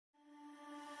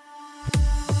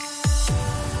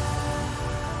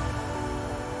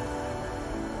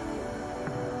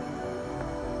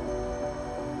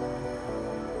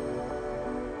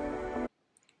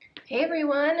Hey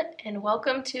everyone, and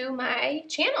welcome to my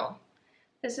channel.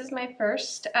 This is my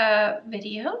first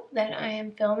video that I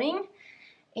am filming,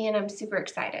 and I'm super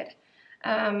excited.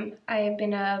 I have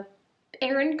been a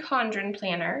Erin Condren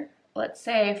planner, let's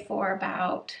say for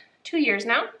about 2 years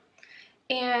now,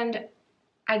 and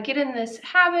I get in this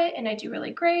habit and I do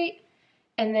really great,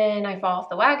 and then I fall off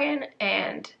the wagon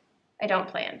and I don't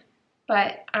plan.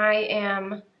 But I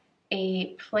am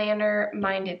a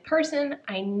planner-minded person.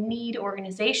 I need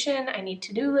organization. I need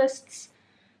to-do lists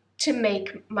to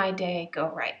make my day go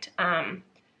right. I'm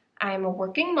a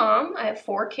working mom. I have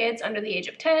 4 kids under the age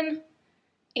of 10,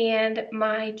 and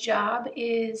my job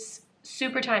is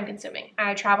super time-consuming.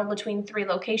 I travel between 3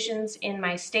 locations in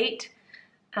my state,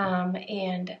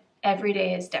 and every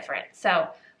day is different. So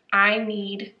I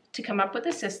need to come up with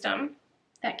a system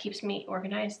that keeps me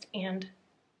organized and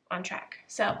on track.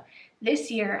 So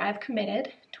this year I've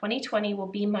committed, 2020 will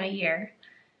be my year.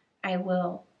 I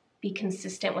will be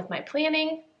consistent with my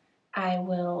planning. I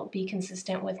will be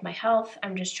consistent with my health.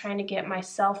 I'm just trying to get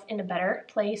myself in a better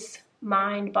place,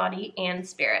 mind, body, and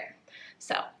spirit.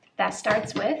 So that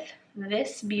starts with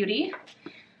this beauty.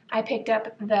 I picked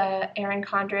up the Erin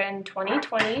Condren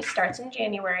 2020, starts in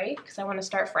January because I want to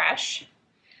start fresh.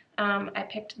 I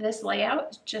picked this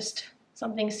layout, just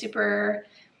something super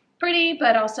pretty,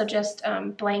 but also just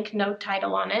blank, no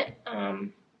title on it.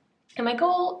 And my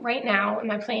goal right now, and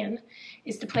my plan,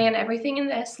 is to plan everything in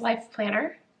this life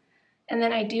planner. And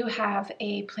then I do have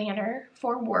a planner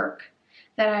for work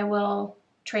that I will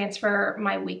transfer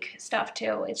my week stuff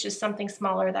to. It's just something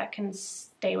smaller that can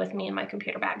stay with me in my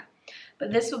computer bag.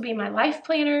 But this will be my life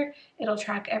planner. It'll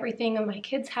track everything that my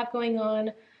kids have going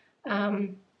on.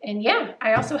 And yeah,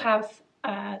 I also have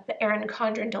the Erin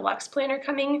Condren Deluxe Planner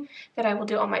coming that I will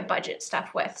do all my budget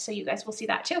stuff with, so you guys will see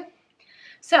that too.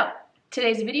 So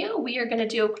today's video, we are going to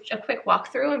do a quick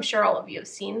walkthrough. I'm sure all of you have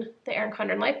seen the Erin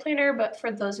Condren Life Planner, but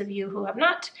for those of you who have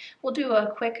not, we'll do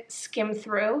a quick skim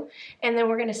through, and then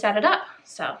we're going to set it up.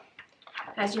 So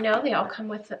as you know, they all come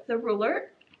with the ruler.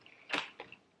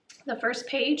 The first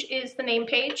page is the name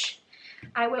page.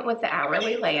 I went with the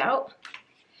hourly layout,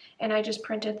 and I just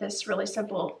printed this really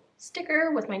simple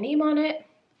sticker with my name on it.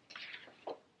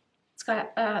 It's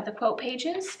got the quote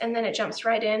pages, and then it jumps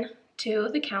right in to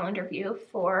the calendar view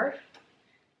for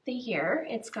the year.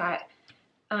 It's got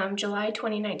July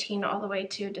 2019 all the way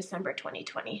to December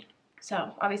 2020.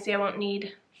 So obviously I won't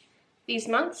need these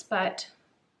months, but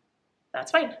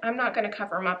that's fine. I'm not going to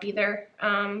cover them up either.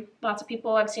 Lots of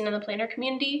people I've seen in the planner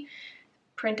community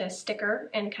print a sticker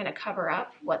and kind of cover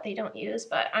up what they don't use,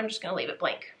 but I'm just going to leave it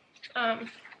blank.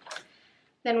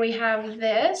 Then we have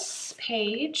this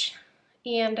page,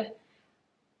 and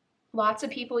lots of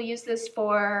people use this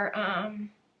for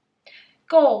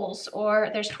goals, or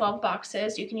there's 12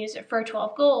 boxes. You can use it for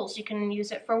 12 goals. You can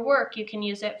use it for work. You can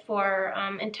use it for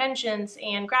intentions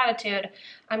and gratitude.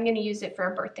 I'm going to use it for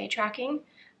birthday tracking.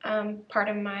 Part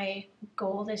of my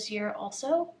goal this year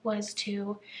also was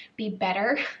to be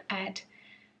better at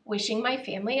wishing my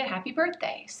family a happy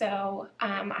birthday. So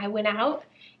I went out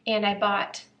and I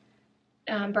bought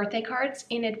birthday cards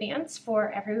in advance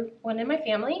for everyone in my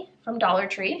family from Dollar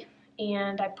Tree,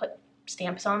 and I put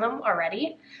stamps on them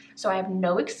already, so I have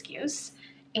no excuse.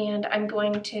 And I'm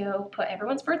going to put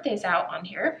everyone's birthdays out on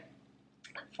here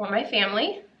for my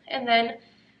family, and then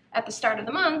at the start of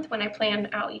the month, when I plan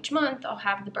out each month, I'll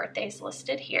have the birthdays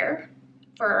listed here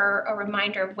for a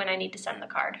reminder of when I need to send the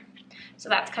card. So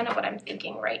that's kind of what I'm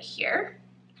thinking right here.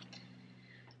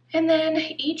 And then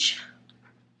each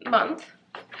month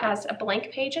has a blank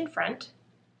page in front,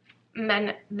 and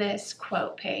then this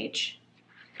quote page,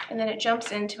 and then it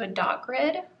jumps into a dot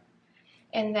grid,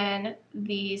 and then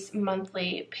these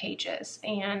monthly pages,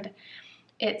 and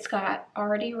it's got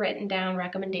already written down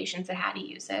recommendations of how to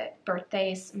use it,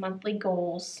 birthdays, monthly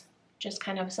goals, just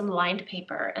kind of some lined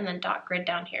paper, and then dot grid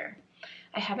down here.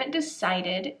 I haven't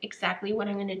decided exactly what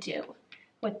I'm going to do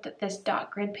with this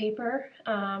dot grid paper.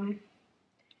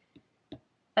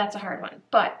 That's a hard one,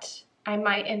 but I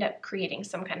might end up creating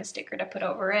some kind of sticker to put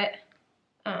over it.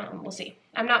 We'll see.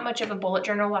 I'm not much of a bullet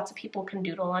journal. Lots of people can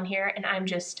doodle on here, and I'm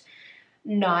just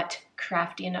not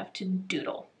crafty enough to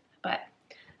doodle. But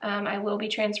I will be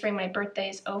transferring my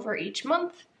birthdays over each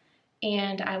month,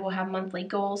 and I will have monthly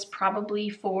goals probably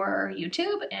for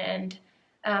YouTube and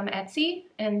Etsy,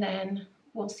 and then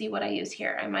we'll see what I use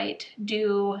here. I might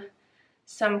do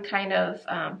some kind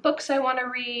of books I want to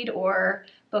read or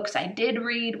books I did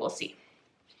read. We'll see.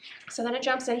 So then it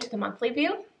jumps into the monthly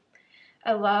view.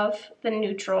 I love the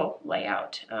neutral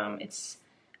layout.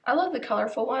 I love the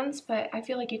colorful ones, but I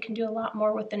feel like you can do a lot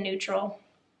more with the neutral.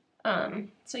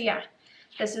 So yeah,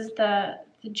 this is the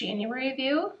January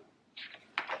view.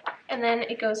 and then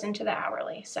it goes into the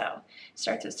hourly. So it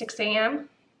starts at 6 a.m.,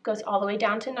 goes all the way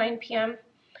down to 9 p.m.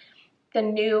 The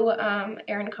new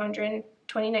Erin Condren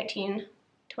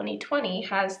 2019-2020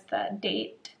 has the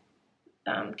date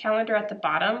calendar at the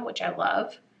bottom, which I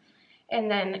love, and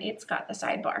then it's got the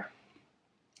sidebar.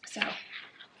 So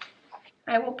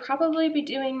I will probably be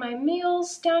doing my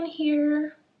meals down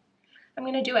here. I'm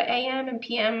going to do an AM and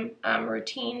PM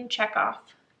routine check off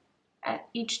at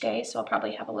each day, so I'll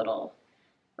probably have a little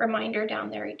reminder down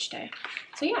there each day.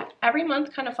 So yeah, every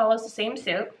month kind of follows the same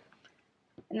suit.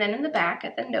 And then in the back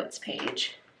at the notes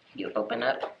page, you open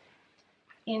up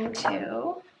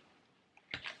into,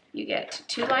 you get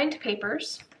 2 lined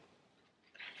papers,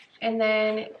 and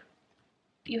then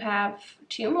you have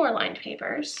 2 more lined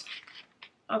papers.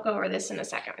 I'll go over this in a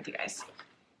second with you guys.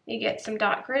 You get some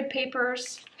dot grid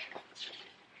papers,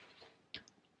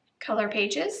 color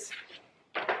pages,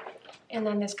 and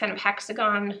then this kind of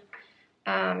hexagon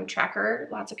tracker.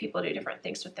 Lots of people do different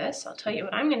things with this. I'll tell you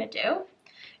what I'm going to do.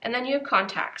 And then you have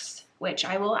contacts, which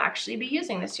I will actually be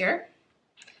using this year.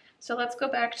 So let's go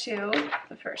back to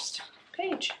the first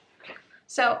page.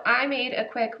 So I made a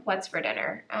quick what's for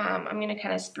dinner. I'm going to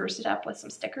kind of spruce it up with some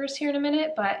stickers here in a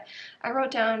minute, but I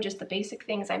wrote down just the basic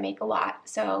things I make a lot.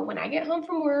 So when I get home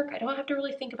from work, I don't have to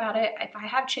really think about it. If I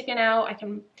have chicken out, I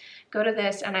can go to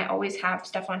this, and I always have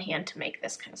stuff on hand to make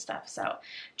this kind of stuff. So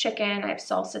chicken, I have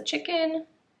salsa chicken,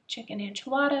 chicken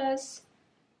enchiladas,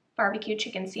 barbecue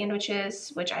chicken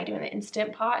sandwiches, which I do in the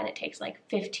Instant Pot, and it takes like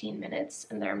 15 minutes,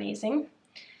 and they're amazing,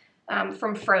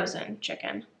 from frozen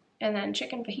chicken. And then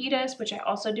chicken fajitas, which I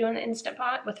also do in the Instant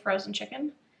Pot with frozen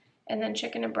chicken. And then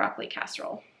chicken and broccoli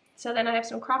casserole. So then I have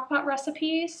some crock pot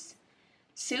recipes.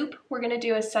 Soup, we're going to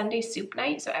do a Sunday soup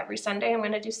night. So every Sunday I'm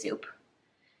going to do soup.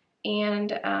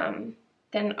 And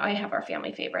then I have our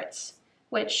family favorites,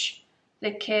 which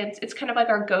the kids, it's kind of like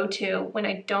our go-to when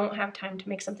I don't have time to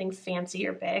make something fancy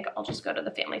or big. I'll just go to the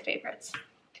family favorites.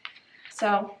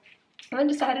 So I haven't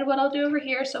decided what I'll do over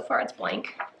here. So far it's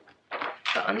blank.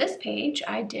 But on this page,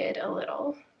 I did a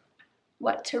little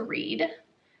what to read.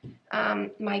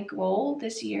 My goal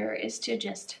this year is to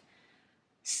just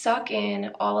suck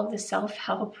in all of the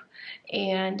self-help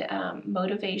and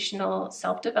motivational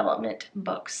self-development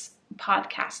books,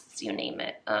 podcasts, you name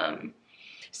it.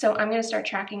 So I'm going to start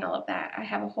tracking all of that. I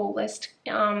have a whole list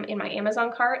in my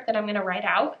Amazon cart that I'm going to write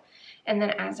out. And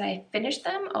then as I finish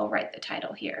them, I'll write the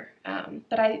title here.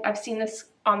 But I've seen this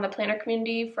on the planner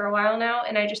community for a while now,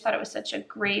 and I just thought it was such a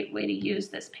great way to use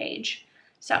this page.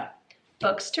 So,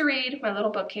 books to read, my little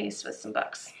bookcase with some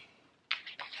books.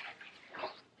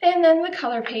 And then the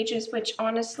color pages, which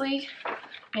honestly,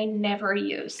 I never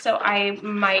use. So I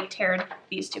might tear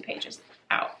these 2 pages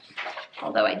out,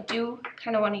 although I do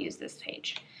kind of want to use this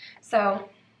page. So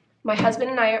my husband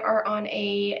and I are on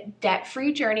a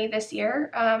debt-free journey this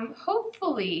year.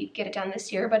 Hopefully get it done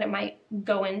this year, but it might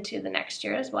go into the next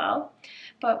year as well.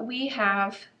 But we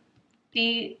have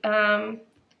the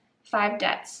 5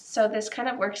 debts. So this kind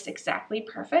of works exactly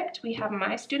perfect. We have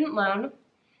my student loan.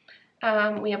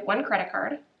 We have 1 credit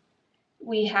card.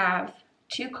 We have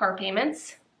 2 car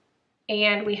payments.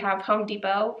 And we have Home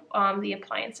Depot on the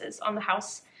appliances on the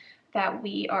house that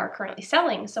we are currently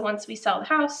selling. So once we sell the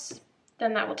house,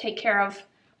 then that will take care of,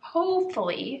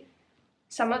 hopefully,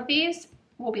 some of these.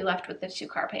 We'll be left with the 2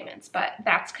 car payments. But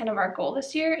that's kind of our goal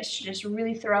this year, is to just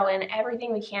really throw in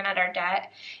everything we can at our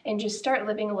debt and just start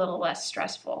living a little less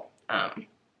stressful.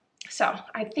 So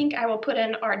I think I will put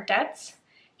in our debts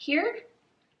here,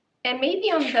 and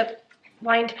maybe on the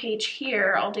lined page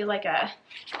here, I'll do like a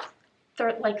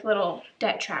little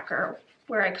debt tracker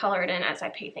where I color it in as I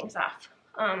pay things off.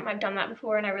 I've done that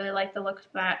before, and I really like the look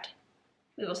of that.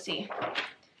 We will see.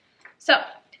 So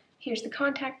here's the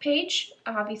contact page.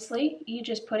 Obviously, you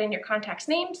just put in your contacts'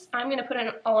 names. I'm going to put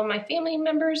in all of my family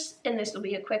members, and this will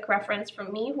be a quick reference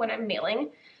from me when I'm mailing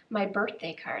my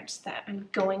birthday cards that I'm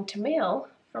going to mail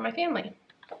for my family.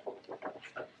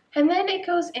 And then it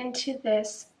goes into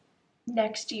this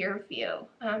next year view,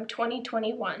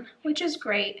 2021, which is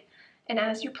great. And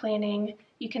as you're planning,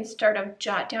 you can start to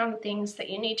jot down things that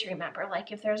you need to remember,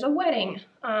 like if there's a wedding,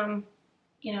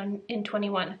 in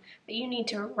 21, that you need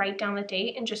to write down the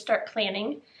date and just start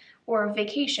planning, or a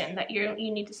vacation that you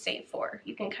need to save for.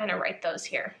 You can kind of write those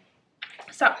here.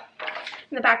 So,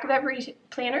 in the back of every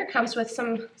planner comes with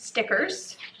some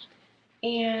stickers,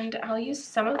 and I'll use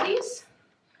some of these.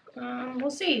 We'll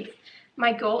see.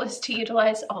 My goal is to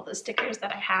utilize all the stickers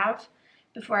that I have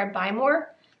before I buy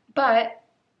more, but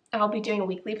I'll be doing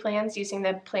weekly plans using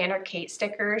the Planner Kate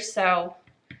stickers, so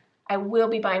I will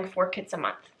be buying 4 kits a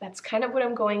month. That's kind of what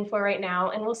I'm going for right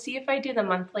now, and we'll see if I do the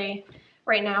monthly.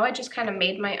 right now I just kind of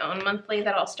made my own monthly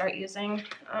that I'll start using,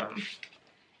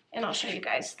 and I'll show you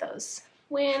guys those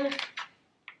when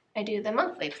I do the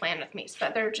monthly plan with me,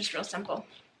 but they're just real simple.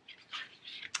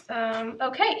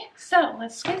 Okay, so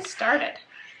let's get started.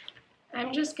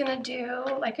 I'm just gonna do,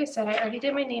 like I said, I already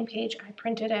did my name page, I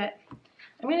printed it.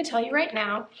 I'm gonna tell you right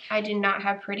now, I do not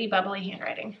have pretty bubbly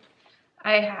handwriting.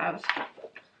 I have,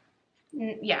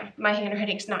 yeah, my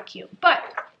handwriting's not cute, but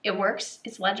it works,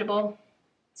 it's legible,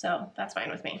 so that's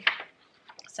fine with me.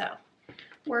 So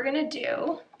we're gonna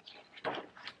do,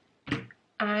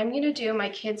 I'm gonna do my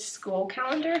kids' school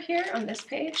calendar here on this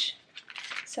page.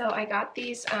 So I got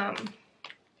these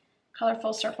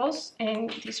colorful circles, and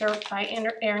these are by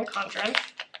Erin Condren,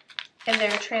 and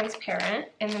they're transparent,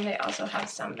 and then they also have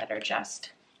some that are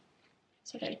just,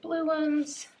 so there's blue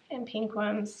ones and pink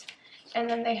ones, and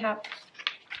then they have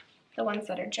the ones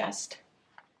that are just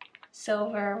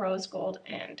silver, rose gold,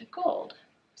 and gold.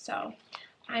 So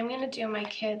I'm gonna do my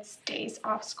kids' days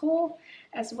off school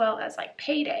as well as like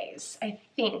paydays, I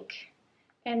think,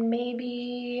 and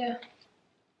maybe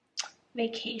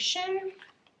vacation.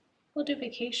 We'll do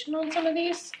vacation on some of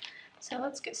these. So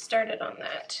let's get started on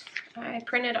that. I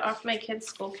printed off my kids'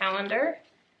 school calendar,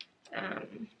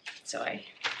 so I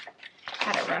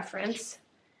had a reference.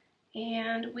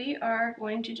 And we are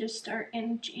going to just start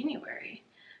in January.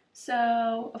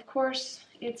 So, of course,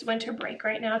 it's winter break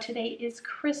right now. Today is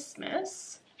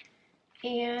Christmas.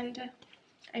 And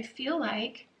I feel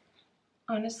like,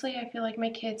 honestly, I feel like my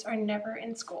kids are never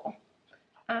in school.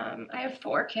 I have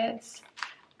 4 kids.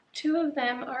 2 of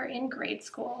them are in grade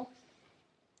school,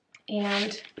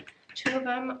 and 2 of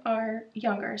them are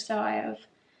younger. So I have,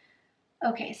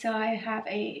 okay, so I have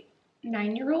a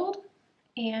 9-year-old,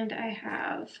 and I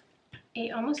have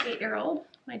a almost 8-year-old.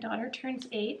 My daughter turns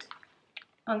 8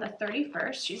 on the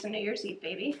 31st. She's a New Year's Eve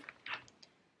baby.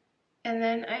 And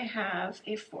then I have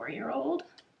a 4-year-old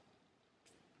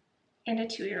and a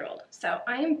 2-year-old. So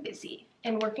I am busy,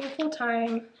 and working full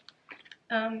time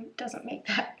doesn't make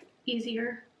that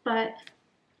easier. But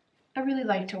I really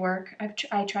like to work.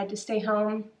 I tried to stay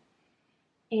home,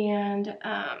 and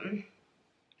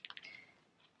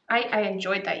I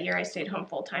enjoyed that year. I stayed home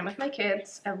full time with my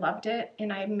kids. I loved it,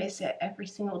 and I miss it every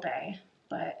single day.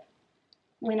 But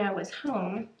when I was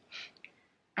home,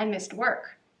 I missed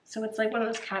work. So it's like one of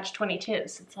those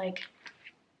catch-22s. It's like,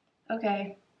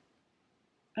 okay,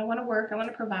 I want to work, I want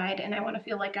to provide, and I want to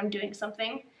feel like I'm doing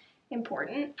something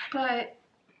important, but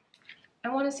I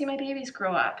want to see my babies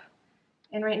grow up.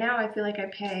 And right now I feel like I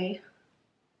pay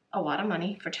a lot of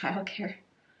money for childcare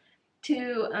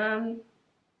to,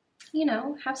 you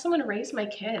know, have someone to raise my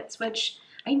kids, which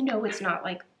I know it's not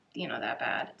like, you know, that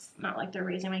bad. It's not like they're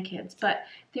raising my kids, but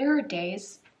there are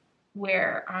days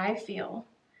where I feel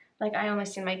like I only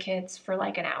see my kids for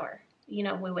like an hour. You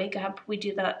know, we wake up, we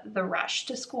do the rush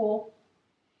to school,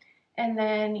 and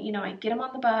then, you know, I get them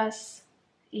on the bus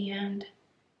and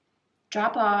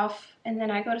drop off, and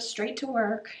then I go straight to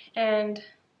work, and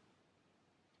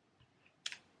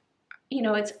you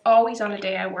know, it's always on a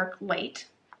day I work late.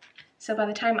 So by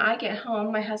the time I get home,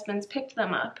 my husband's picked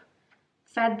them up,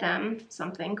 fed them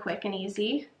something quick and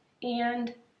easy,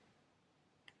 and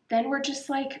then we're just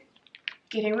like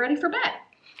getting ready for bed,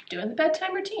 doing the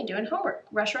bedtime routine, doing homework,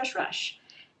 rush, rush, rush.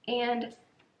 And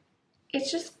it's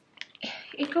just,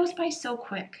 it goes by so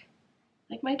quick.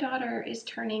 Like my daughter is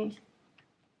turning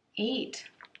 8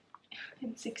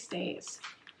 in 6 days,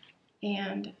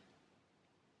 and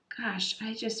gosh,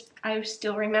 I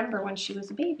still remember when she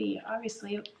was a baby.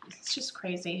 Obviously, it's just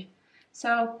crazy.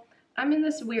 So I'm in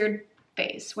this weird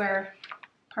phase where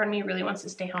part of me really wants to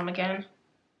stay home again,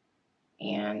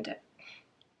 and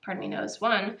part of me knows,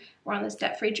 one, we're on this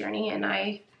debt-free journey and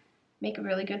I make a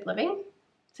really good living,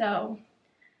 so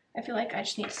I feel like I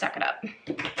just need to suck it up.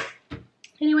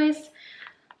 Anyways,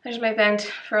 there's my vent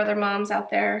for other moms out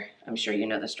there. I'm sure you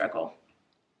know the struggle.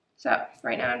 So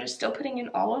right now I'm just still putting in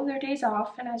all of their days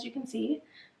off, and as you can see,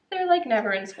 they're like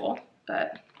never in school,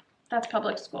 but that's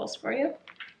public schools for you.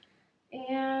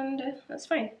 And that's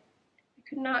fine. I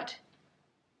could not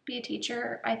be a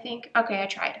teacher, I think. Okay,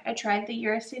 I tried the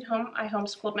year I stayed home. I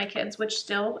homeschooled my kids, which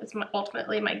still is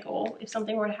ultimately my goal. If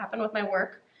something were to happen with my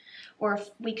work, or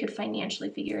if we could financially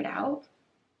figure it out,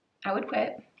 I would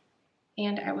quit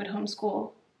and I would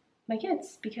homeschool my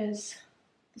kids, because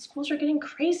the schools are getting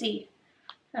crazy.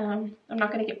 I'm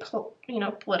not going to get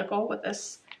political with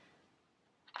this,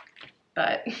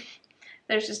 but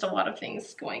there's just a lot of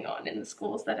things going on in the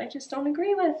schools that I just don't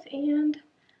agree with, and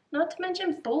not to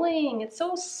mention bullying. It's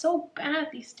so bad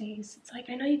these days. It's like,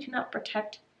 I know you cannot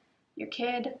protect your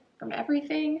kid from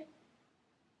everything,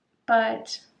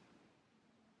 but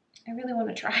I really want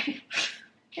to try.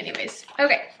 Anyways,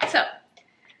 okay, so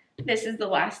this is the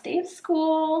last day of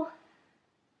school,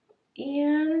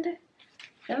 and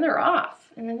then they're off,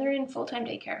 and then they're in full-time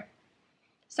daycare.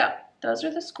 So those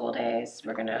are the school days.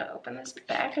 We're gonna open this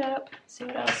back up, see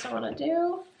what else I want to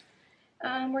do.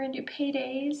 We're gonna do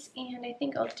paydays, and I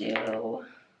think I'll do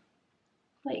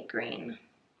light green.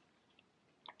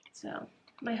 So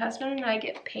my husband and I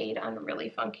get paid on really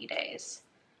funky days.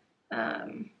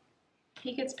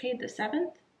 He gets paid the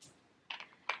 7th,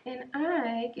 and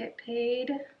I get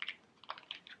paid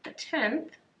the 10th,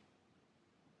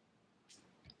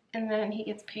 and then he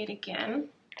gets paid again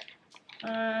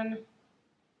on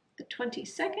the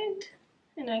 22nd,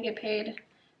 and I get paid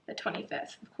the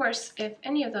 25th. Of course, if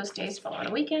any of those days fall on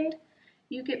a weekend,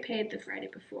 you get paid the Friday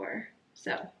before.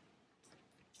 So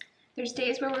there's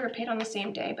days where we were paid on the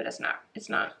same day, but it's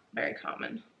not very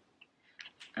common.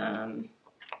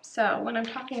 So when I'm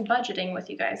talking budgeting with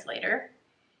you guys later,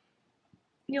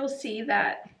 you'll see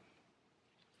that,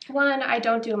 one, I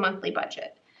don't do a monthly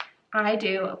budget. I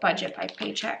do a budget by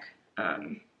paycheck.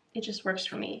 It just works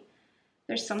for me.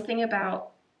 There's something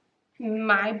about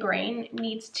my brain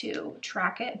needs to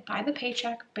track it by the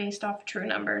paycheck based off true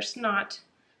numbers, not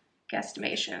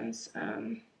guesstimations.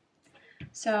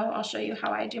 So I'll show you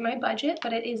how I do my budget,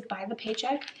 but it is by the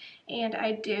paycheck, and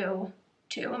I do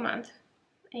 2 a month,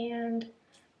 and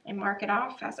I mark it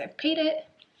off as I've paid it,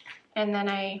 and then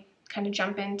I kind of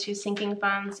jump into sinking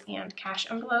funds and cash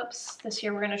envelopes. This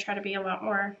year we're going to try to be a lot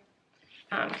more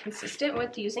consistent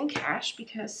with using cash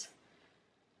because,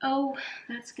 oh,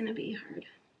 that's going to be hard.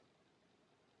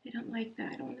 I don't like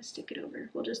that. I don't want to stick it over.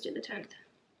 We'll just do the 10th.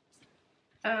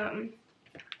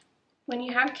 When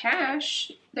you have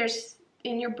cash, there's,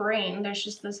 in your brain, there's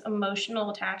just this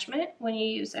emotional attachment when you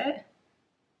use it.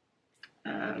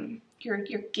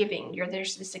 You're giving,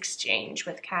 there's this exchange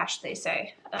with cash, they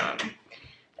say.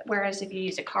 Whereas if you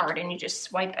use a card and you just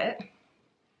swipe it,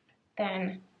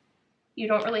 then you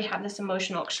don't really have this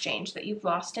emotional exchange that you've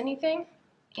lost anything.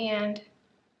 And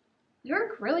we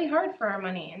work really hard for our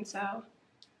money, and so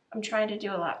I'm trying to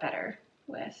do a lot better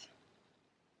with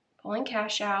pulling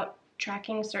cash out,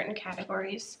 tracking certain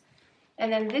categories.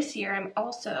 And then this year I'm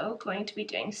also going to be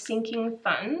doing sinking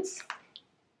funds.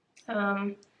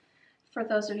 For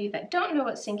those of you that don't know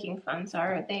what sinking funds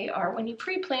are, they are when you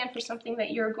pre-plan for something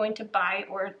that you're going to buy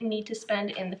or need to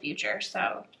spend in the future.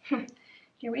 So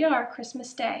here we are,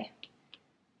 Christmas Day.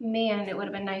 Man, it would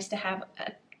have been nice to have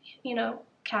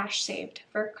cash saved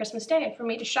for Christmas Day for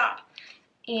me to shop.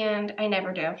 And I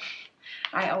never do.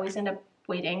 I always end up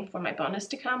waiting for my bonus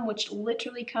to come, which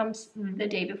literally comes the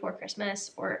day before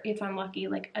Christmas, or if I'm lucky,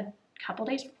 like a couple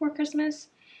days before Christmas.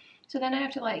 So then I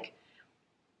have to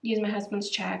use my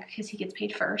husband's check, because he gets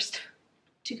paid first,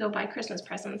 to go buy Christmas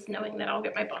presents knowing that I'll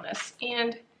get my bonus.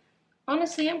 And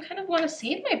honestly, I kind of want to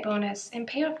save my bonus and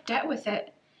pay off debt with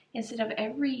it instead of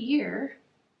every year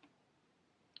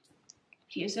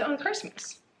use it on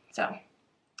Christmas. So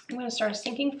I'm going to start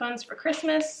sinking funds for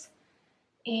Christmas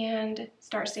and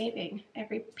start saving.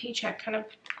 Every paycheck kind of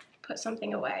put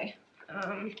something away.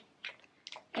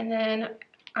 And then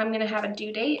I'm going to have a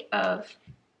due date of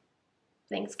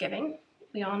Thanksgiving.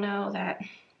 We all know that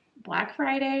Black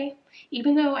Friday,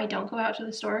 even though I don't go out to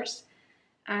the stores,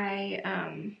 I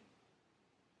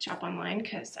shop online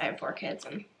because I have 4 kids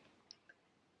and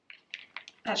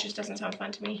that just doesn't sound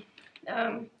fun to me.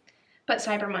 But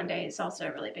Cyber Monday is also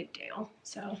a really big deal.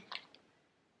 So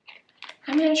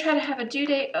I'm going to try to have a due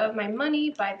date of my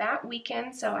money by that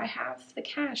weekend so I have the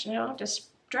cash and I don't have to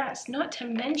stress. Not to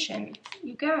mention,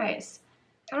 you guys,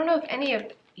 I don't know if any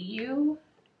of you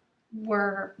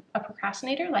were a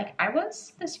procrastinator like I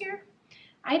was this year.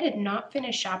 I did not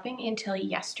finish shopping until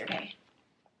yesterday.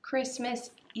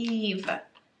 Christmas Eve.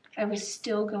 I was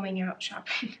still going out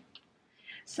shopping.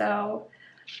 So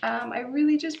I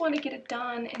really just want to get it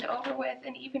done and over with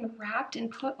and even wrapped and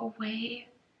put away,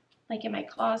 like in my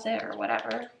closet or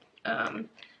whatever.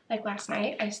 Like last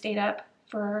night, I stayed up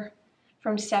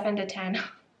from 7 to 10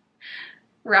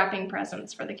 wrapping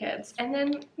presents for the kids. And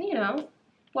then,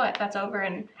 that's over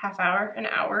in half hour, an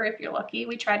hour if you're lucky.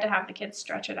 We tried to have the kids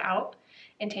stretch it out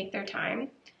and take their time.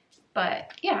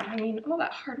 But yeah, all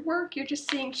that hard work, you're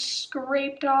just seeing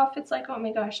scraped off. It's like, oh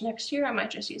my gosh, next year I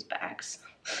might just use bags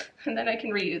and then I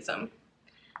can reuse them.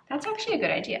 That's actually a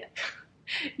good idea.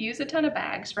 Use a ton of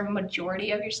bags for a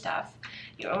majority of your stuff.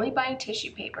 You're only buying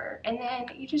tissue paper and then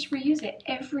you just reuse it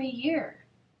every year.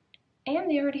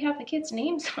 And they already have the kids'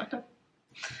 names on them.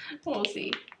 We'll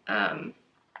see.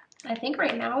 I think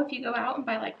right now if you go out and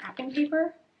buy wrapping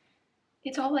paper,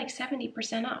 it's all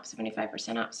 70% off,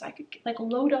 75% off. So I could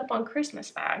load up on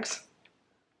Christmas bags.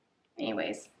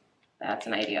 Anyways, That's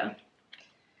an idea.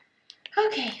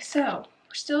 Okay, so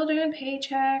we're still doing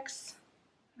paychecks.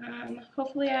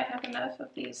 Hopefully I have enough of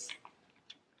these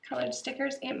colored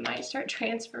stickers. It might start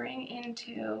transferring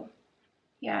into,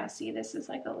 yeah, see, this is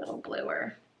like a little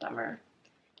bluer. Bummer.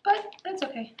 But that's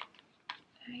okay.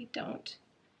 I don't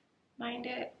mind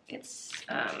it. It's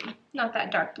not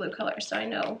that dark blue color, so I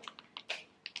know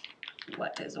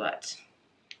what is what.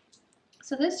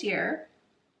 So this year,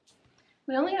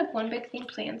 we only have one big thing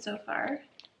planned so far,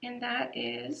 and that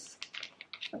is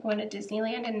we're going to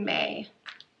Disneyland in May.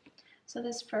 So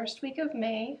this first week of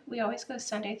May, we always go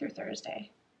Sunday through Thursday.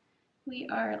 We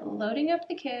are loading up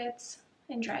the kids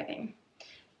and driving.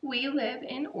 We live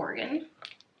in Oregon,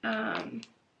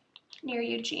 near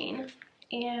Eugene,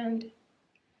 and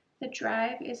the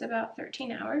drive is about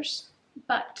 13 hours,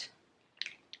 but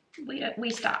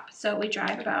we stop. So we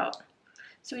drive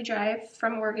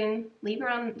from Oregon, leave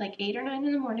around like 8 or 9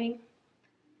 in the morning,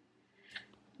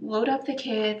 load up the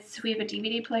kids. We have a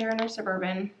DVD player in our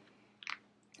Suburban,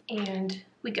 and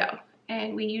we go.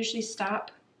 And we usually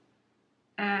stop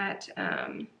at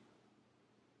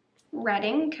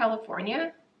Redding,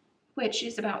 California, which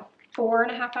is about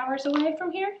 4.5 hours away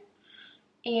from here.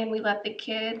 And we let the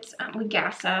kids, we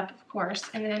gas up, of course,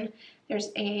 and then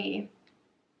there's a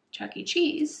Chuck E.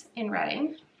 Cheese in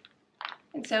Redding.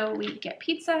 And so we get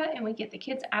pizza and we get the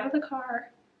kids out of the car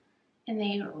and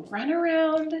they run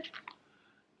around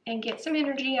and get some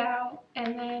energy out,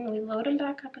 and then we load them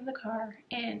back up in the car,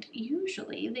 and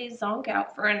usually they zonk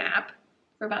out for a nap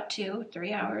for about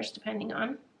 2-3 hours depending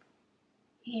on,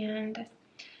 and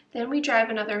then we drive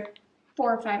another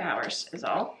 4 or 5 hours is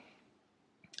all,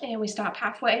 and we stop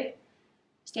halfway,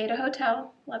 stay at a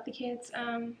hotel, let the kids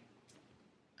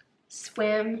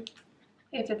swim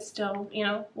if it's still, you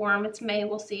know, warm. It's May,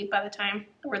 we'll see by the time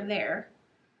we're there,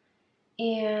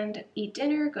 and eat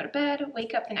dinner, go to bed,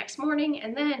 wake up the next morning,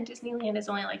 and then Disneyland is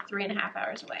only like 3.5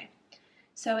 hours away.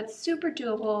 So it's super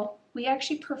doable. We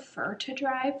actually prefer to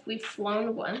drive. We've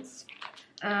flown once.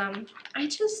 I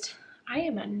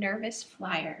am a nervous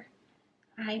flyer.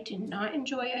 I do not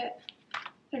enjoy it.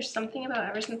 There's something about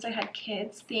ever since I had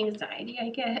kids, the anxiety I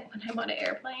get when I'm on an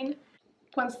airplane.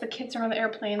 Once the kids are on the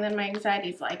airplane, then my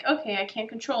anxiety's like, okay, I can't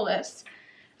control this.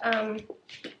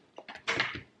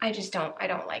 I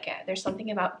don't like it. There's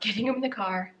something about getting them in the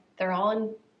car. They're all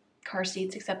in car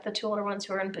seats except the 2 older ones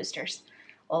who are in boosters.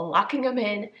 Locking them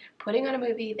in, putting on a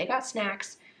movie, they got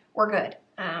snacks, we're good.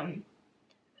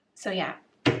 So yeah,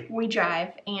 we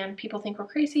drive and people think we're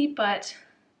crazy, but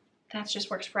that just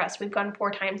works for us. We've gone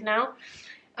 4 times now.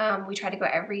 We try to go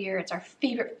every year. It's our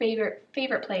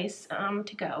favorite place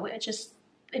to go.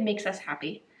 It makes us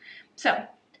happy. So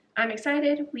I'm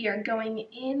excited. We are going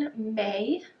in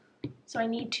May. So I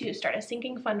need to start a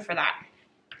sinking fund for that.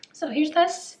 So here's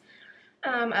this.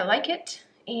 I like it,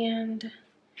 and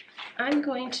I'm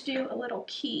going to do a little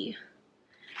key.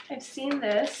 I've seen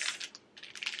this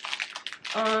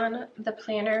on the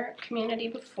planner community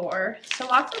before. So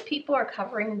lots of people are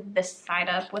covering this side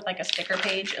up with like a sticker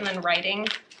page and then writing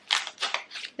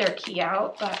their key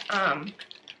out. But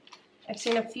I've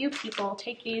seen a few people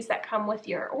take these that come with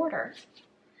your order.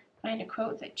 Find a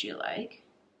quote that you like.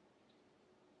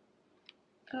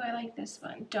 Oh, I like this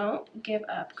one. Don't give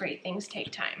up. Great things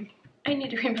take time. I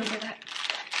need to remember that.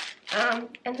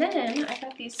 And then I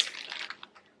got these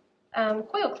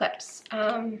coil clips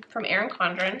from Erin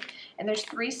Condren, and there's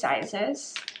 3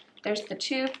 sizes. There's the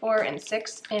 2, 4, and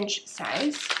 6 inch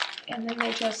size, and then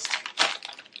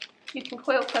you can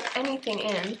coil clip anything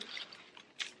in.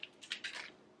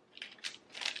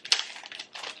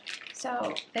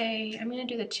 So I'm gonna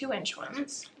do the 2 inch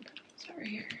ones. It's over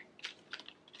here.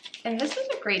 And this is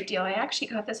a great deal. I actually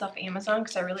got this off Amazon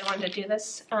because I really wanted to do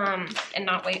this and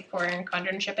not wait for Erin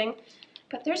Condren shipping.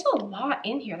 But there's a lot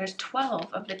in here. There's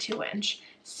 12 of the 2 inch,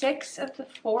 6 of the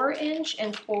 4 inch,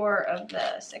 and 4 of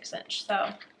the 6 inch. So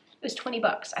it was 20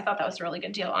 bucks. I thought that was a really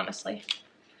good deal, honestly.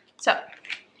 So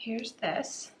here's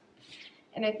this.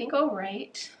 And I think I'm gonna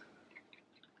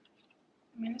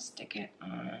stick it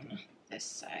on this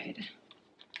side.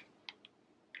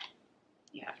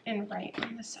 Yeah, and right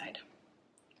on this side.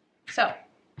 So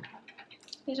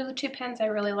these are the 2 pens I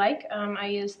really like. I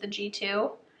use the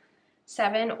G2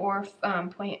 7 or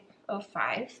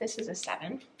 0.05. This is a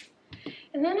 7.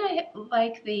 And then I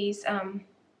like these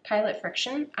Pilot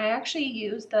Friction. I actually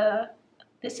use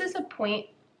this is a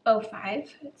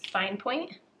 0.05. It's fine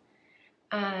point.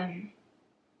 And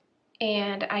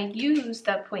I use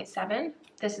the 0.7.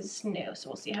 This is new, so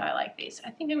we'll see how I like these. I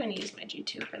think I'm going to use my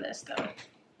G2 for this though.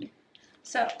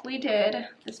 So we did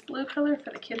this blue color for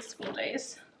the kids' school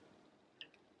days,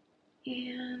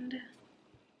 and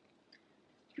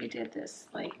we did this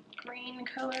like green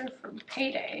color for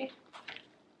payday.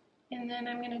 And then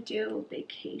I'm gonna do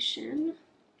vacation.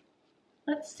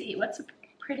 Let's see, what's a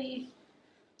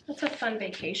fun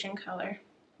vacation color?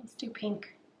 Let's do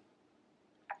pink.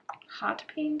 Hot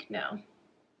pink? No.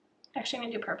 Actually, I'm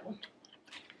gonna do purple.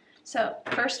 So,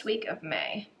 first week of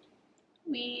May.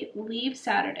 We leave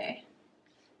Saturday.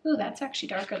 Ooh, that's actually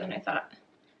darker than I thought.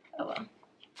 Oh well.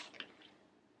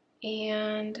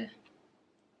 And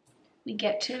we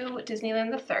get to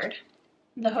Disneyland the 3rd.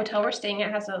 The hotel we're staying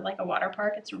at has like a water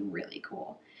park. It's really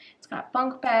cool. It's got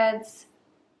bunk beds.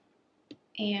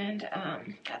 And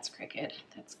that's cricket.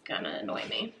 That's gonna annoy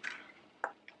me.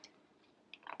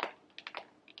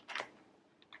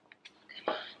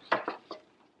 Come on.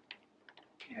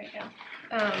 There we go.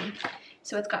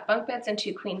 So it's got bunk beds and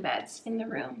 2 queen beds in the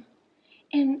room.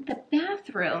 And the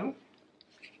bathroom,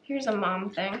 here's a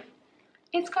mom thing.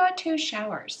 It's got 2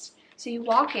 showers. So you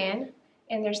walk in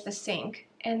and there's the sink,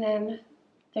 and then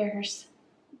there's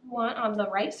one on the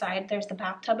right side, there's the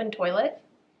bathtub and toilet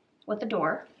with the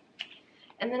door.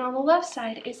 And then on the left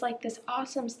side is like this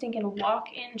awesome stinking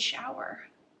walk-in shower.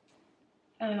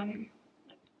 I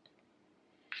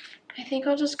think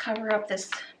I'll just cover up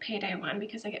this payday one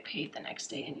because I get paid the next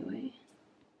day anyway.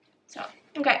 So,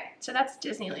 okay, so that's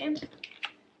Disneyland.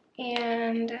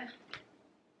 And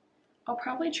I'll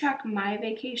probably track my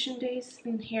vacation days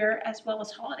in here as well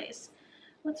as holidays.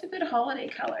 What's a good holiday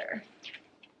color?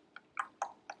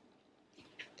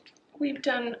 We've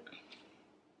done,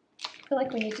 I feel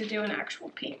like we need to do an actual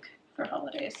pink for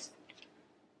holidays.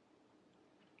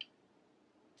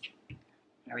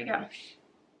 There we go.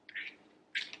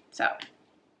 So,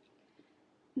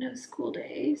 no school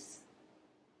days.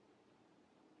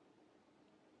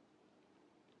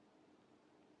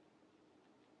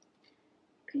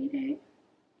 Payday.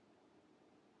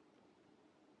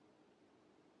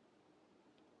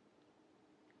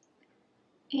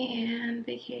 And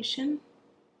vacation.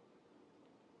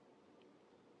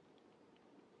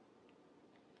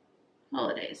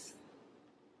 Holidays.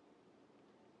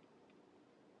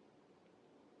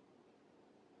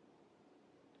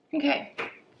 Okay,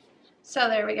 so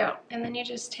there we go. And then you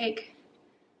just take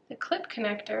the clip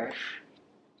connector,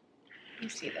 you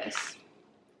see this,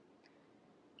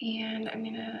 and I'm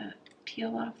gonna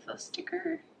peel off the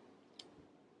sticker.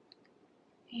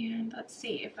 And let's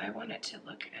see if I want it to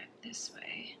look at this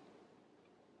way.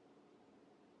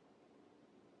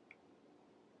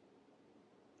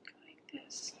 Go like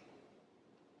this.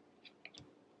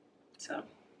 So,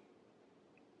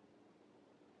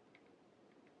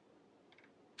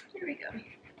 there we go.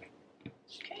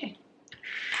 Okay.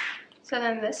 So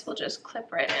then this will just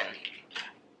clip right in.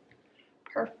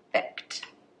 Perfect.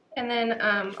 And then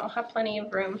I'll have plenty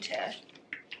of room to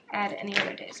add any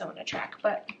other days I want to track,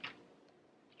 but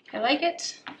I like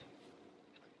it.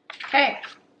 Okay.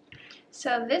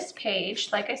 So this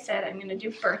page, like I said, I'm going to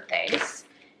do birthdays.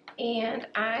 And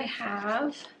I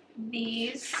have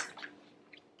these.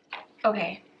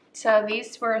 Okay. So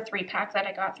these were a 3-pack that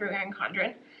I got through Erin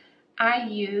Condren. I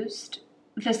used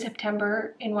the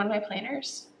September in one of my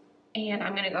planners, and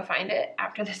I'm going to go find it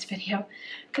after this video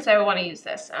because I want to use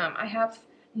this. I have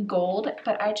gold,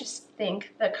 but I just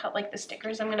think the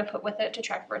stickers I'm going to put with it to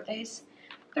track birthdays,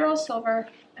 they're all silver.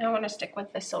 I don't want to stick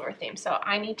with the silver theme, so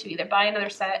I need to either buy another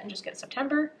set and just get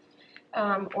September,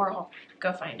 or I'll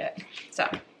go find it. So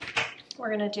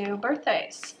we're going to do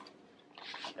birthdays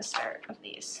at the start of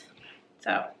these.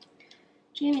 So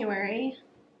January.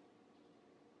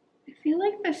 I feel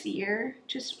like this year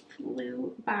just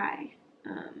flew by,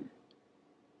 and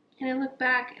I look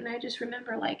back and I just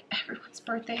remember like everyone's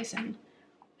birthdays, and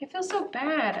I feel so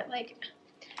bad. Like,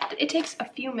 it takes a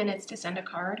few minutes to send a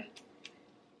card,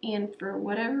 and for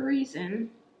whatever reason,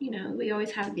 you know, we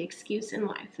always have the excuse in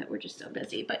life that we're just so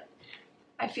busy, but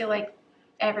I feel like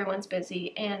everyone's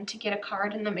busy, and to get a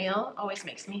card in the mail always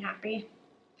makes me happy.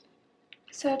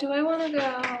 So do I want to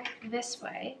go this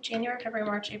way? January, February,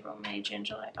 March, April, May, June,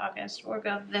 July, August, or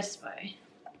go this way?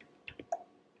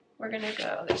 We're going to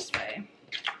go this way.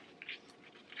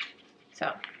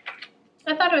 So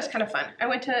I thought it was kind of fun. I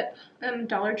went to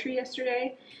Dollar Tree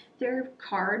yesterday. Their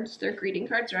cards, their greeting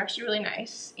cards are actually really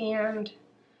nice, and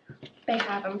they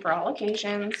have them for all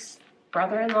occasions.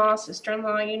 Brother-in-law,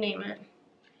 sister-in-law, you name it.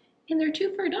 And they're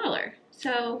 2 for $1.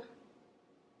 So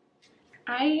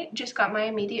I just got my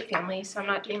immediate family, so I'm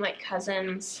not doing like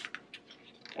cousins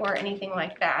or anything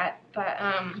like that, but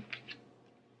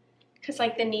because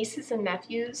like the nieces and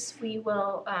nephews, we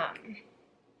will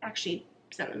actually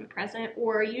send them a present,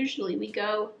 or usually we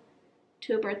go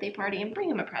to a birthday party and bring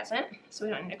them a present, so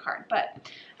we don't need a card.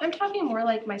 But I'm talking more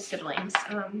like my siblings.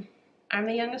 I'm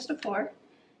the youngest of 4,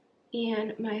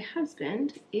 And my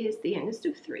husband is the youngest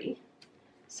of 3.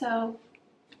 So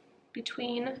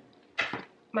between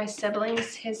my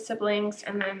siblings, his siblings,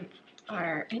 and then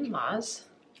our in-laws,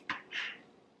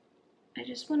 I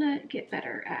just want to get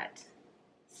better at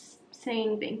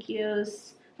saying thank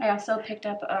yous. I also picked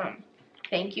up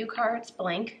thank you cards,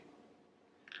 blank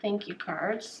thank you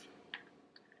cards.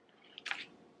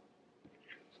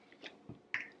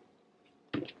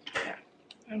 Yeah,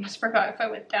 I almost forgot if I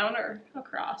went down or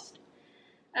across.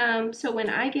 So when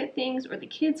I get things or the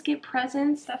kids get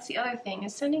presents, that's the other thing,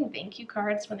 is sending thank you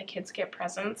cards when the kids get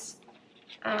presents.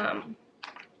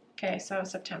 Okay, so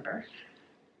September.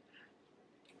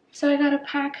 So I got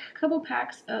a couple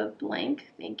packs of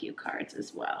blank thank you cards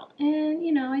as well. And,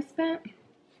 you know, I spent,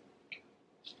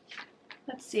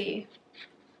 let's see,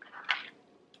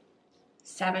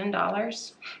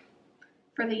 $7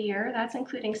 for the year. That's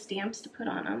including stamps to put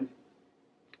on them.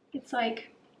 It's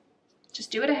like,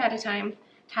 just do it ahead of time,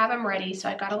 have them ready. So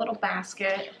I got a little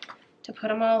basket to put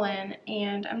them all in,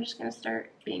 and I'm just going to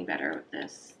start being better with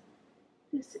this.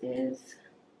 This is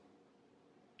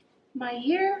my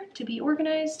year to be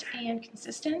organized and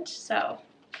consistent, so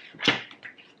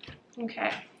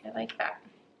okay, I like that.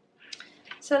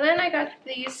 So then I got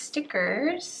these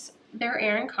stickers. They're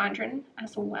Erin Condren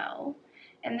as well,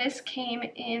 and this came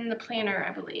in the planner,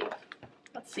 I believe.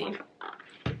 Let's see.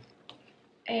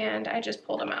 And I just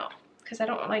pulled them out because I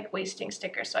don't like wasting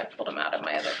stickers, so I pulled them out of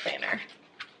my other planner.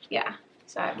 Yeah,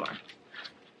 so I have more.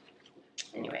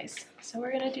 Anyways, so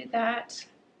we're gonna do that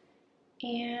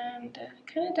and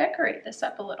kind of decorate this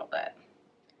up a little bit.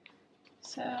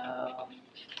 So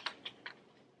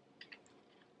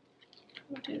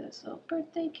we'll do this little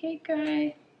birthday cake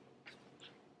guy,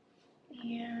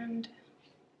 and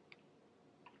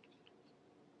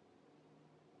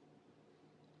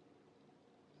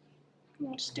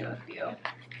we'll just do a few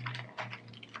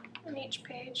on each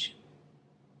page.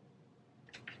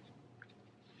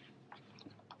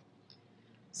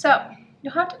 So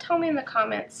you'll have to tell me in the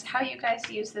comments how you guys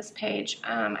use this page.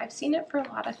 I've seen it for a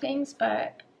lot of things,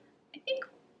 but I think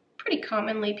pretty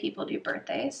commonly people do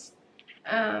birthdays.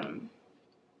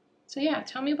 So yeah,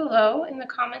 tell me below in the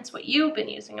comments what you've been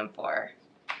using them for.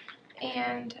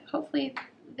 And hopefully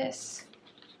this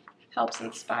helps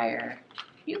inspire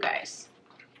you guys.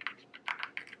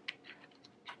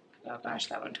 Oh gosh,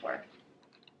 that one tore.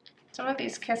 Some of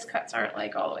these kiss cuts aren't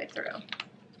like all the way through.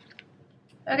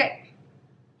 Okay.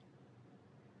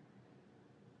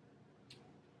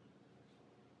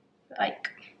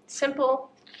 Like, simple,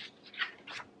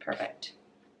 perfect.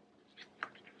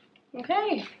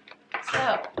 Okay,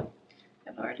 so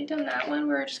I've already done that one.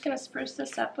 We're just gonna spruce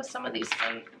this up with some of these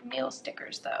fun meal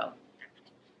stickers though,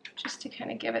 just to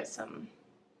kind of give it some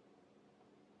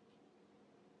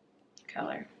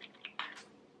color.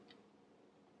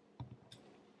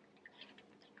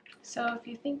 So if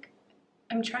you think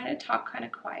I'm trying to talk kind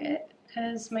of quiet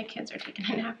because my kids are taking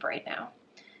a nap right now.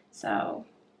 So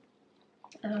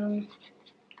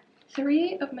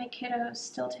 3 of my kiddos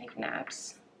still take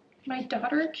naps. My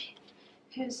daughter,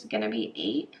 who's gonna be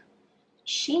 8,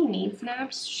 she needs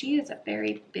naps. She is a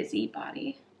very busy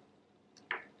body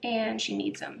and she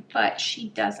needs them, but she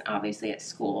doesn't, obviously at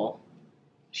school,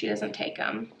 she doesn't take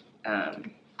them,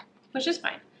 which is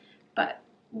fine. But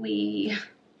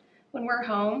when we're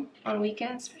home on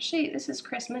weekends, especially this is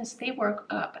Christmas, they woke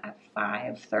up at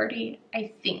 5:30,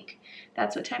 I think.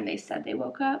 That's what time they said they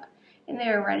woke up, and they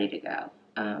were ready to go.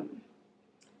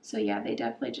 So yeah, they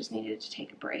definitely just needed to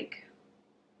take a break.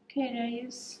 Okay, did I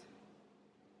use?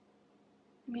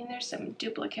 I mean, there's some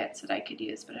duplicates that I could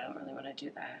use, but I don't really want to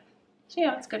do that. So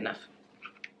yeah, that's good enough.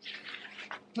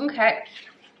 Okay,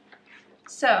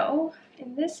 so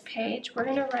in this page, we're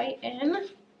gonna write in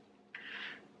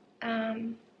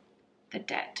the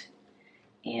debt.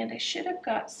 And I should have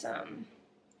got some,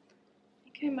 I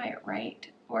think I might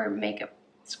write or make a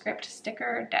script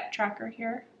sticker, debt tracker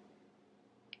here.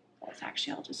 Well,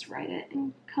 actually, I'll just write it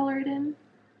and color it in.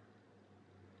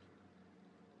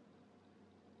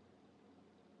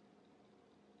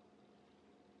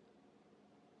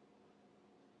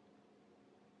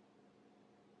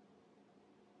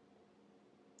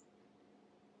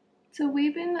 So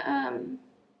we've been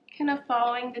kind of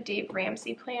following the Dave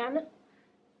Ramsey plan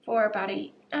for about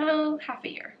half a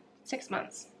year, 6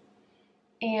 months.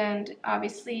 And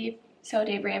obviously, so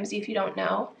Dave Ramsey, if you don't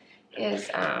know, is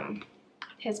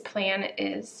his plan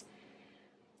is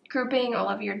grouping all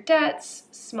of your debts,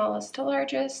 smallest to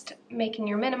largest, making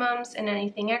your minimums, and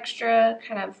anything extra,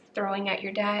 kind of throwing at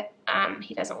your debt.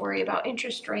 He doesn't worry about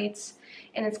interest rates,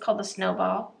 and it's called the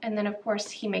snowball. And then, of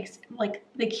course, he makes, like,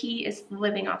 the key is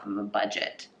living off of a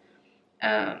budget.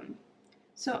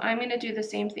 So I'm going to do the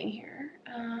same thing here.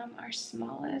 Our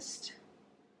smallest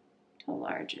to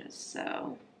largest.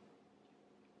 So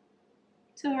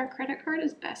our credit card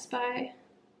is Best Buy.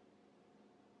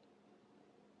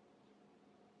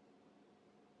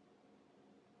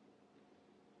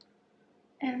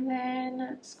 And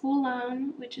then school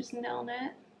loan, which is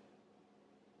Nelnet.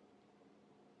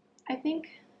 I think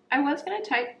I was going to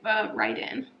type right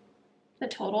in the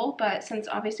total, but since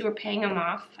obviously we're paying them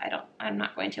off, I'm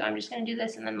not going to. I'm just going to do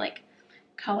this and then like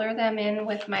color them in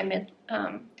with my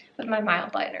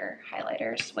mild liner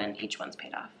highlighters when each one's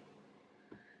paid off.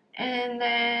 And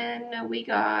then we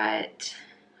got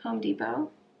Home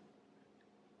Depot.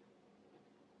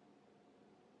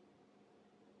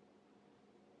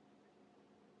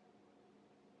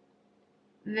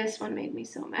 This one made me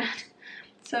so mad.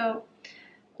 So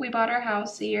we bought our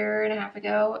house a year and a half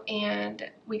ago, and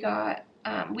we got,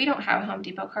 we don't have a Home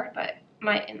Depot card, but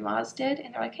my in-laws did,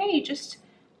 and they're like, hey,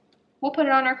 we'll put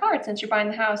it on our card since you're buying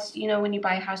the house. You know, when you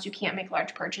buy a house, you can't make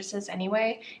large purchases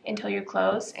anyway until you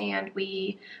close, and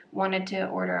we wanted to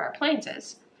order our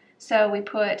appliances. So we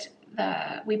bought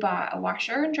a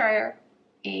washer and dryer,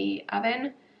 a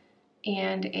oven,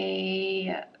 and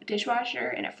a dishwasher,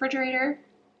 and a refrigerator,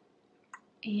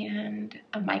 and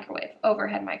a microwave,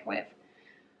 overhead microwave.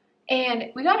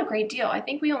 And we got a great deal. I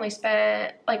think we only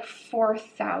spent like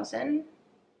 $4,000,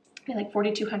 like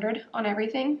 $4,200 on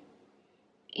everything.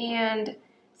 And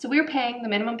so we were paying the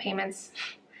minimum payments,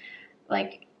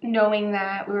 like knowing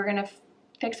that we were gonna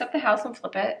fix up the house and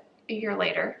flip it a year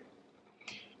later,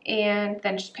 and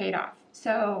then just pay it off.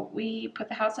 So we put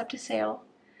the house up to sale,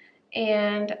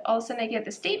 and all of a sudden I get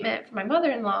the statement from my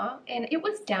mother-in-law, and it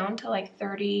was down to like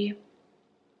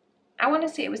I want to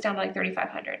say it was down to like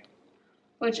 $3,500,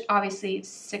 which obviously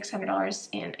 $600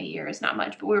 in a year is not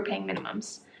much, but we were paying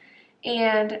minimums.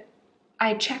 And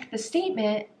I checked the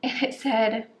statement, and it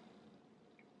said,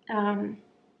 trying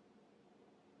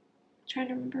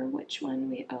to remember which one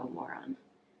we owe more on.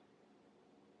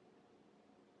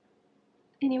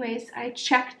 Anyways, I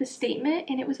checked the statement,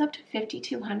 and it was up to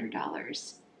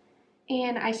 $5,200.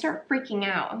 And I start freaking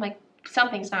out. I'm like,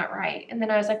 something's not right. And then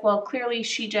I was like, well, clearly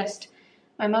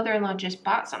my mother-in-law just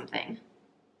bought something.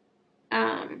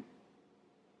 Hold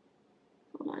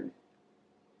on.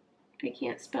 I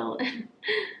can't spell and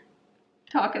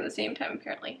talk at the same time,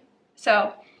 apparently.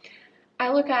 So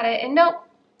I look at it, and nope.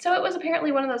 So it was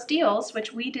apparently one of those deals,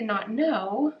 which we did not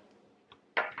know,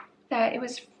 that it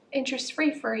was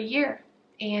interest-free for a year.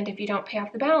 And if you don't pay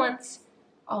off the balance,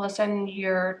 all of a sudden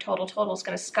your total is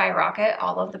going to skyrocket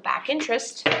all of the back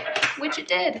interest, which it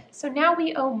did. So now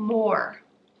we owe more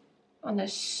on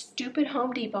this stupid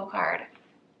Home Depot card.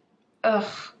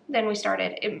 Ugh. Then we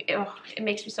started. It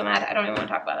makes me so mad. I don't even want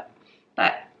to talk about it.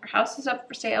 But our house is up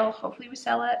for sale. Hopefully we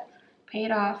sell it, pay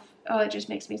it off. Oh, it just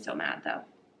makes me so mad though.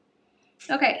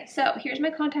 Okay, so here's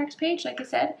my contacts page. Like I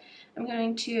said, I'm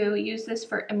going to use this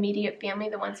for immediate family,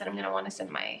 the ones that I'm going to want to send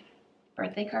my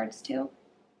birthday cards to.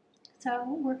 So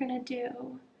we're going to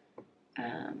do,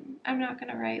 I'm not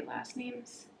going to write last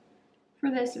names for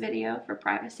this video for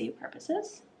privacy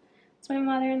purposes. It's my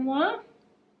mother-in-law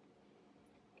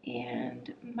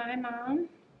and my mom,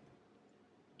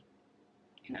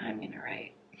 and I'm going to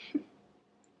write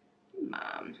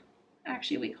Mom.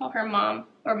 Actually, we call her Mom,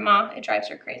 or Ma. It drives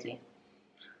her crazy.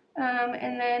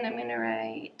 And then I'm going to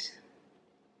write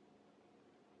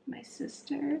my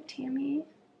sister, Tammy,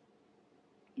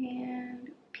 and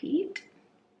Pete.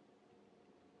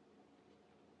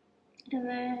 And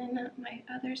then my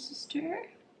other sister,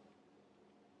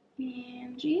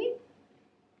 Angie.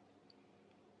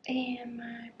 And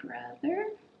my brother,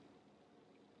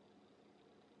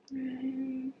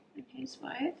 and his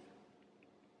wife,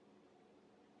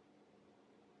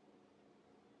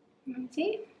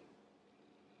 Lindsay.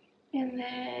 And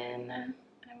then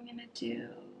I'm going to do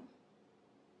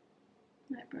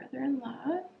my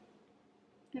brother-in-law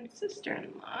and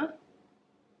sister-in-law.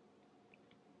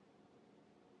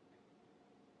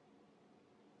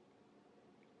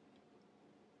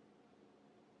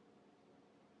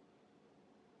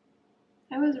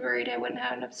 I was worried I wouldn't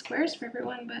have enough squares for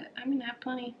everyone, but I'm going to have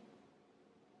plenty.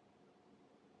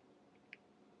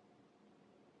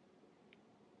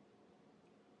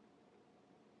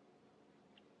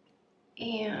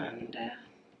 And,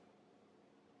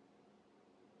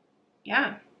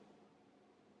 yeah.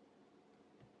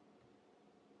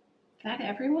 Is that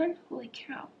everyone? Holy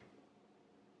cow.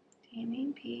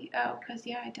 Tammy, P. Oh, because,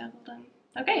 yeah, I doubled them.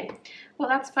 Okay, well,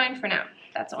 that's fine for now.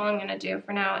 That's all I'm going to do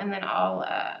for now, and then I'll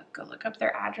go look up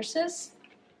their addresses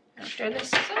after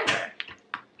this is over.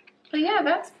 But yeah,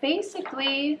 that's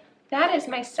basically, that is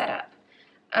my setup.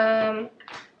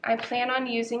 I plan on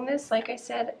using this, like I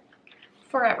said,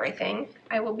 for everything.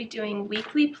 I will be doing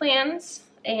weekly plans,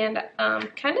 and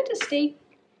kind of to stay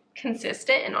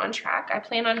consistent and on track, I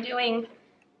plan on doing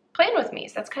plan with me.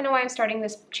 So that's kind of why I'm starting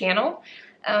this channel.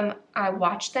 I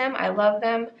watch them, I love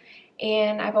them,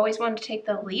 and I've always wanted to take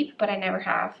the leap, but I never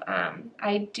have.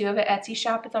 I do have an Etsy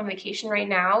shop. It's on vacation right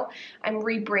now. I'm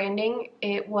rebranding.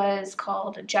 It was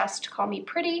called Just Call Me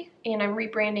Pretty, and I'm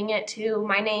rebranding it to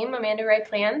my name, Amanda Ray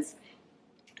Plans.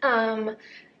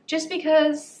 Just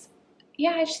because,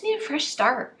 yeah, I just need a fresh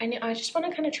start. I just want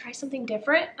to kind of try something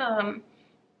different.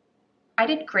 I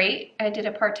did great. I did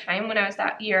it part-time when I was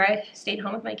that year. I stayed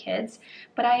home with my kids,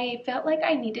 but I felt like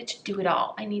I needed to do it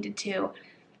all. I needed to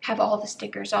have all the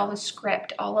stickers, all the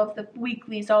script, all of the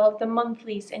weeklies, all of the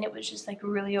monthlies, and it was just like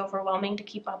really overwhelming to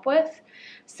keep up with.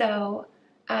 So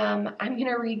I'm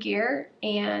gonna re-gear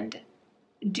and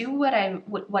do what I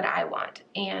want,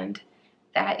 and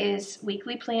that is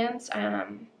weekly plans,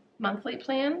 monthly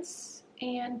plans,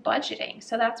 and budgeting.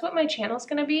 So that's what my channel is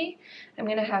going to be. I'm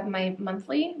going to have my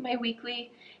monthly, my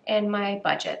weekly, and my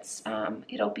budgets.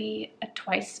 It'll be a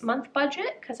twice-month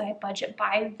budget because I budget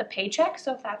by the paycheck.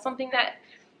 So if that's something that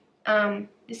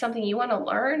is something you want to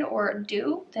learn or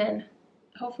do, then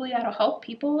hopefully that'll help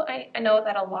people. I know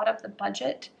that a lot of the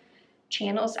budget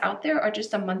channels out there are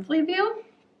just a monthly view,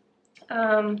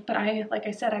 but like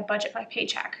I said, I budget by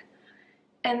paycheck.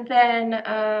 And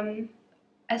then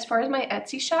as far as my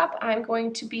Etsy shop, I'm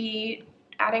going to be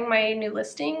adding my new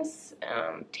listings,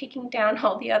 taking down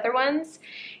all the other ones,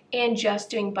 and just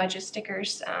doing budget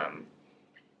stickers.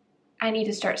 I need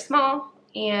to start small,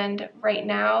 and right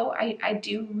now I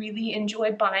do really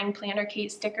enjoy buying Planner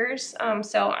Kate stickers,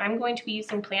 so I'm going to be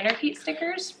using Planner Kate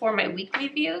stickers for my weekly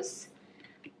views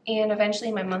and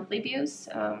eventually my monthly views.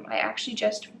 I actually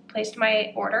just placed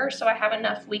my order, so I have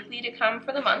enough weekly to come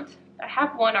for the month. I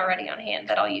have one already on hand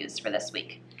that I'll use for this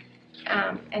week.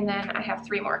 And then I have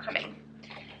 3 more coming.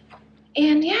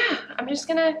 And yeah, I'm just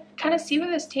gonna kind of see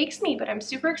where this takes me, but I'm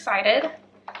super excited.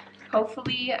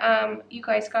 Hopefully you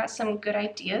guys got some good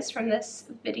ideas from this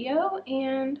video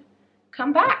and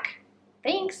come back.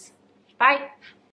 Thanks. Bye.